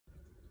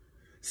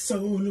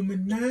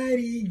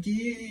Solluminati,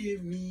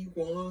 give me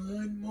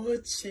one more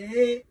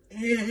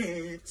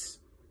chance.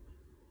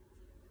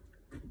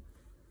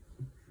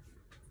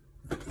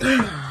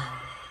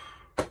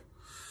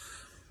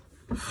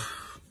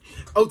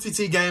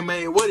 OTT Game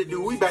Man, what it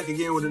do? We back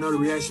again with another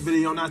reaction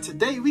video. Now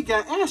today we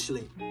got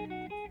Ashley.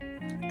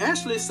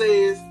 Ashley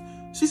says,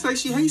 she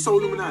hates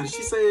Solluminati.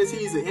 She says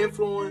he's an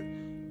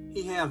influence.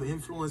 He have an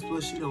influence,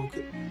 plus she don't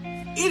care.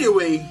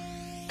 Anyway,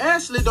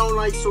 Ashley don't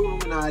like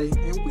Solluminati,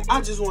 and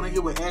I just want to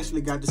hear what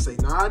Ashley got to say.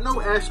 Now, I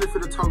know Ashley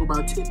finna talk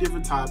about 10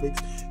 different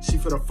topics. She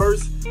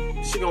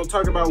gonna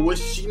talk about what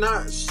she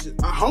not,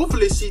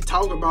 hopefully she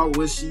talk about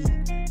what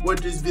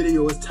this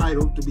video is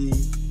titled to be.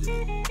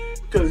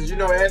 Because, you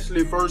know,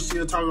 Ashley, first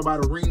she'll talk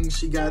about a ring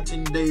she got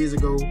 10 days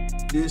ago.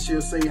 Then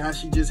she'll say how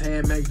she just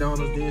had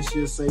McDonald's. Then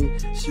she'll say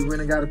she went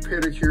and got a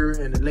pedicure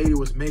and the lady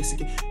was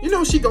Mexican. You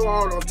know, she go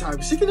all off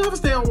topic. She can never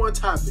stay on one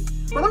topic.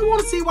 But I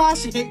want to see why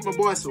she hate my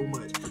boy so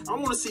much. I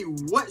want to see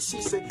what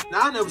she say.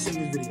 Now, I never seen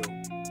this video.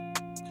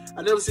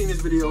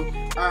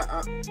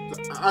 I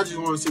just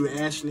want to see what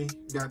Ashley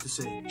got to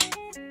say.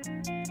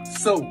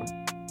 So,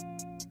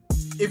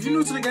 if you're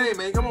new to the game,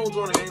 man, come on,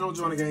 join the game. Don't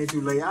join the game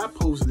too late. I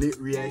post lit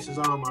reactions.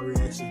 All my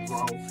reactions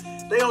raw.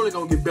 They only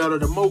gonna get better.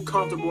 The more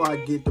comfortable I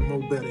get, the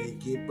more better it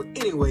get. But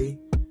anyway,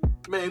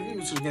 man, if you're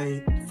new to the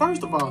game,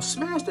 first of all,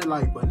 smash that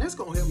like button. That's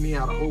gonna help me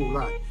out a whole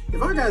lot.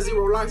 If I got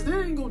 0 likes, they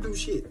ain't gonna do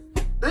shit.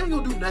 They ain't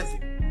gonna do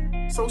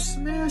nothing. So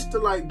smash the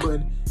like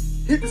button,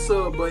 hit the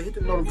sub button, hit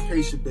the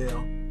notification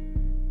bell.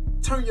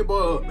 Turn your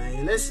boy up,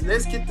 man. Let's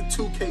get the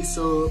 2K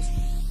subs.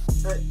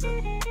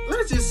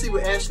 Let's just see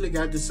what Ashley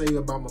got to say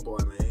about my boy,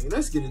 man.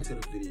 Let's get into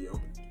the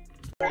video.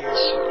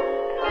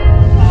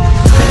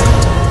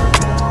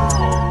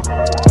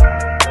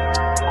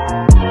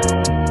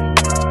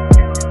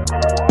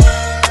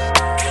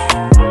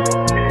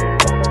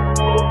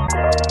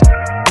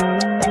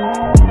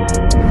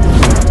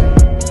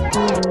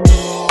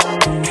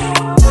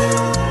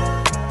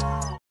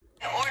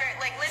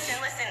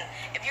 Listen.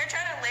 If you're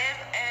trying to live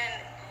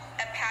in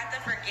a path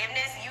of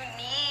forgiveness, you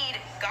need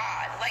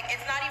God. Like,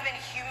 it's not even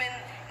human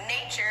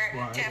nature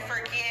to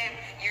forgive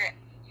your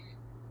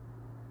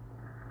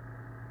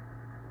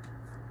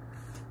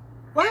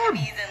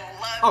enemies and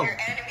love your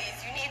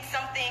enemies. You need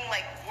something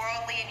like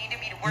worldly, and you need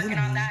to be working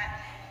on that.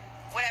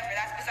 Whatever,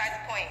 that's besides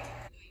the point.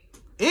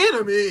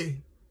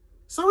 Enemy?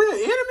 So he an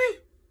enemy?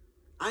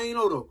 I ain't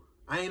know though.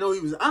 I ain't know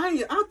he was.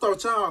 I thought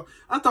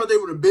they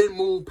would have been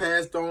moved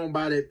past on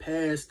by that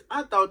past.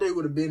 I thought they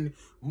would have been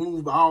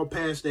moved all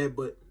past that,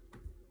 but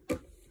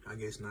I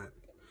guess not.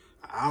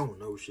 I don't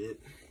know shit.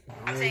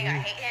 I'm saying I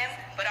hate him,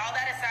 but all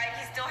that aside,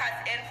 he still has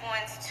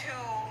influence to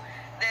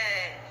the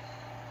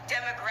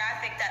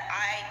demographic that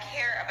I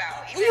care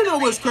about. You know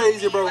what's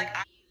crazy, bro? Like,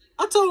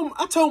 I told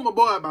my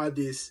boy about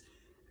this.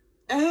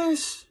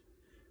 Ash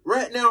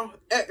right now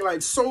act like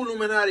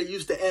Solluminati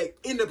used to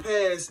act in the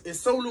past, and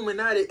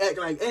Solluminati act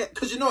like Ash,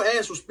 because you know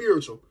Ash was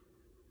spiritual.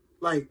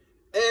 Like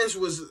Ash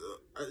was,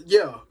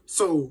 yeah.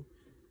 So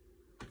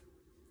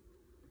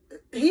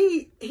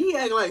he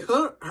act like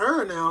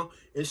her now,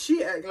 and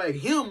she act like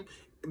him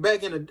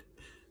back in the.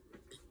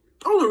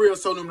 Only real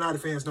Solluminati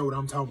fans know what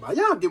I'm talking about.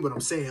 Y'all get what I'm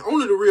saying.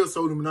 Only the real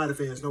Solluminati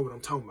fans know what I'm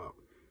talking about.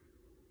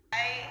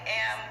 I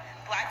am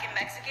Black and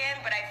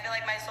Mexican, but I feel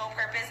like my sole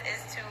purpose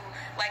is to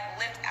like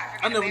lift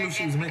African I never knew Americans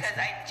she was Mexican.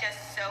 because I just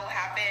so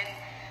happen,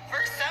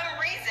 for some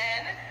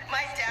reason,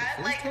 my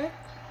dad like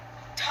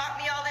taught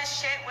me all this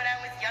shit when I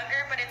was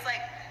younger, but it's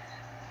like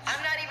I'm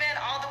not even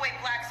all the way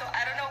Black, so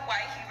I don't know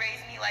why he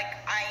raised me like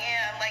I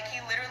am. Like, he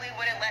literally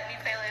wouldn't let me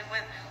play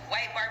with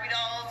white Barbie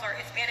dolls or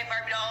Hispanic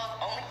Barbie dolls,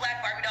 only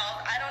Black Barbie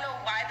dolls. I don't know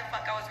why the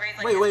fuck I was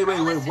raised like wait,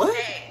 what?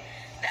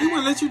 He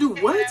wouldn't let you do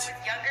what? When I was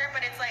younger,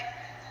 but it's like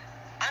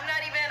I'm not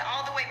even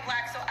all the way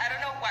Black, so I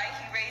don't know why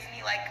he raised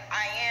me like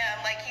I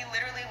am. Like, he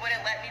literally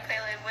wouldn't let me play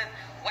with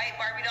white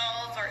Barbie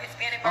dolls or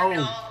Hispanic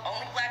Barbie dolls,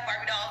 only Black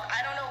Barbie dolls.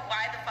 I don't know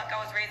why the fuck I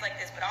was raised like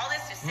this, but all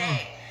this to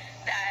say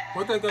that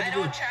I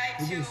don't try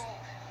to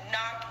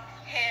knock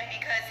him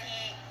because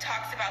he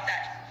talks about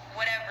that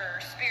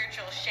whatever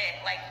spiritual shit,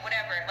 like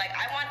whatever. Like,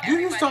 I want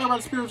everybody talking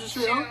about spiritual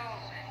shit,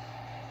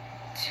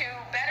 to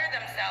better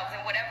themselves in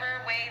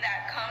whatever way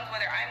that comes,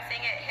 whether I'm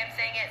saying it, him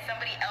saying it,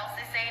 somebody else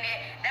is saying it.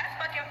 That's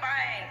fucking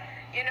fine,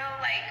 you know.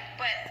 Like,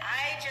 but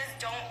I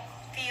just don't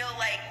feel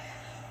like,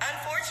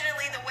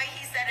 unfortunately, the way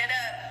he set it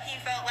up,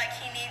 he felt like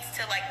he needs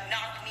to like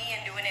knock me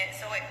in doing it.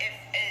 So it's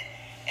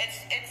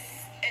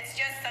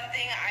just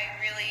something I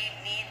really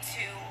need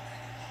to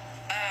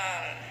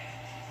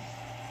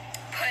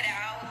put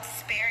out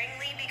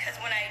sparingly, because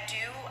when I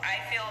do, I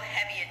feel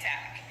heavy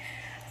attack.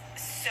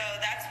 So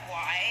that's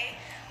why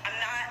I'm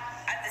not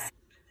at the.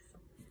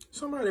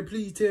 Somebody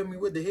please tell me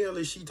what the hell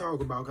is she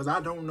talking about, because I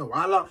don't know.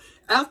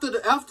 After the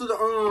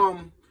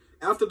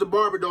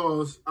Barbie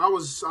dolls, I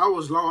was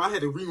lost. I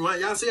had to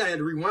rewind. Y'all see I had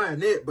to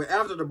rewind that, but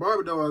after the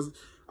Barbie dolls,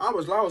 I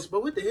was lost.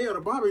 But what the hell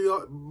the Barbie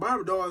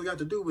dolls got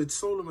to do with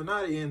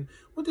Solluminati, and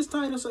what this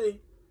title say?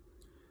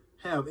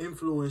 Have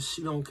influence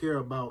she don't care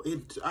about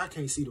it. I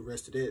can't see the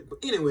rest of that, but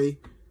anyway,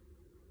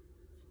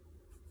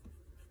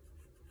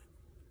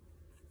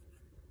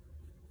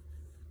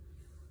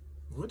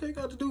 What they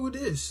got to do with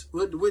this?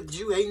 With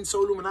you hating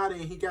Solluminati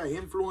and he got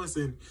influence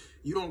and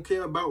you don't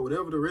care about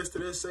whatever the rest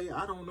of that say?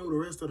 I don't know the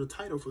rest of the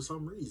title for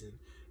some reason.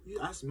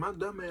 My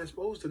dumb ass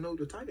supposed to know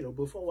the title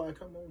before I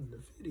come on the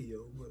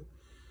video, but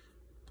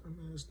dumb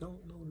ass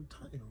don't know the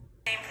title.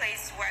 Same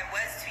place where I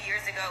was 2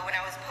 years ago when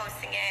I was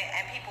posting it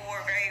and people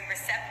were very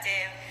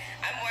receptive.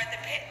 I'm more at the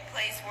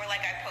place where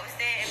like I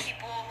post it and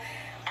people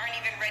aren't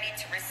even ready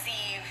to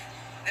receive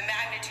the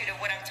magnitude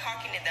of what I'm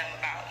talking to them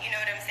about. You know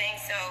what I'm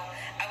saying? So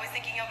I was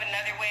thinking of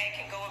another way I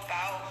can go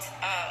about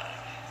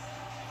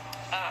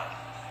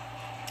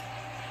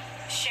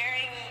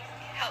sharing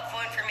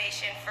helpful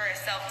information for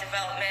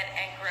self-development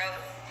and growth.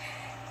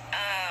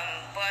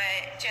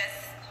 But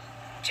just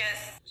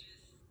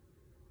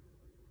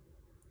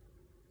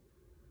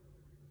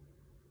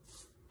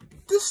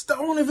this is the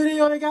only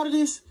video they got of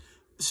this.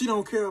 She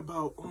don't care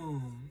about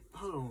hold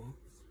on.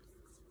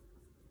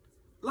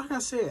 Like I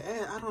said,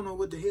 I don't know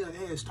what the hell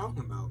Ash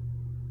talking about.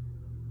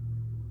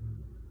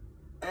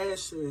 Ash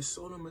says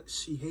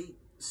she hate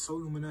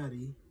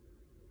Solluminati.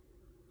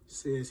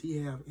 Says he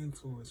have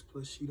influence,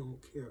 plus she don't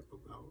care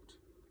about.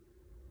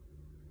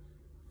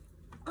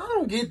 I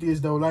don't get this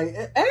though. Like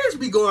Ash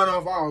be going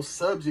off all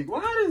subject.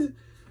 Why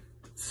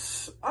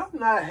does I'm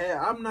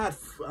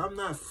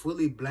not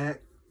fully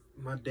black.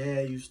 My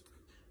dad used.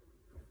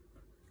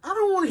 I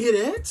don't want to hear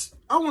that.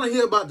 I want to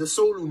hear about the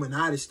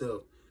Solluminati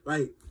stuff.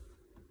 Like.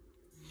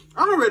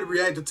 I already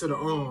reacted to the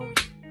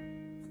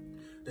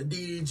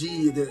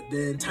DDG,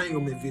 the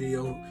entanglement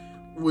video,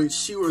 which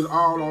she was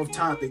all off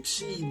topic.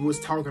 She was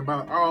talking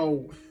about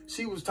all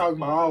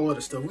other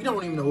stuff. We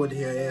don't even know what the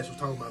hell Ash was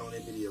talking about on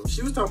that video.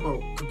 She was talking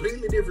about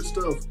completely different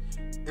stuff,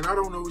 and I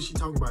don't know what she's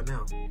talking about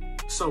now.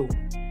 So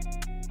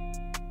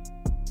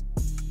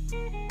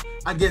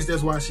I guess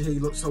that's why she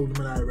hate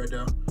Solluminati right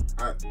there.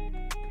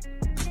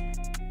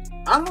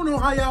 I don't know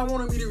how y'all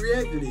wanted me to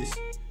react to this.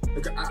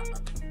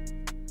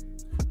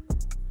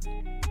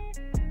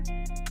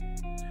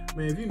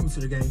 Man, if you're new to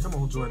the game, come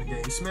on, join the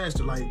game. Smash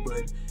the like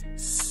button.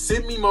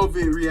 Send me more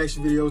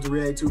reaction videos to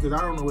react to, because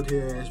I don't know what the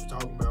hell Ash was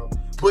talking about.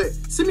 But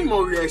send me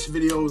more reaction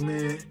videos,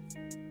 man.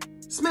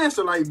 Smash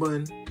the like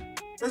button.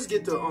 Let's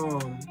get the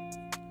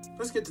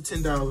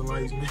 10,000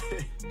 likes, man.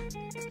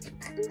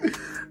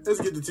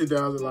 Let's get the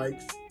 10,000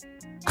 likes.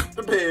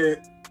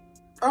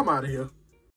 I'm out of here.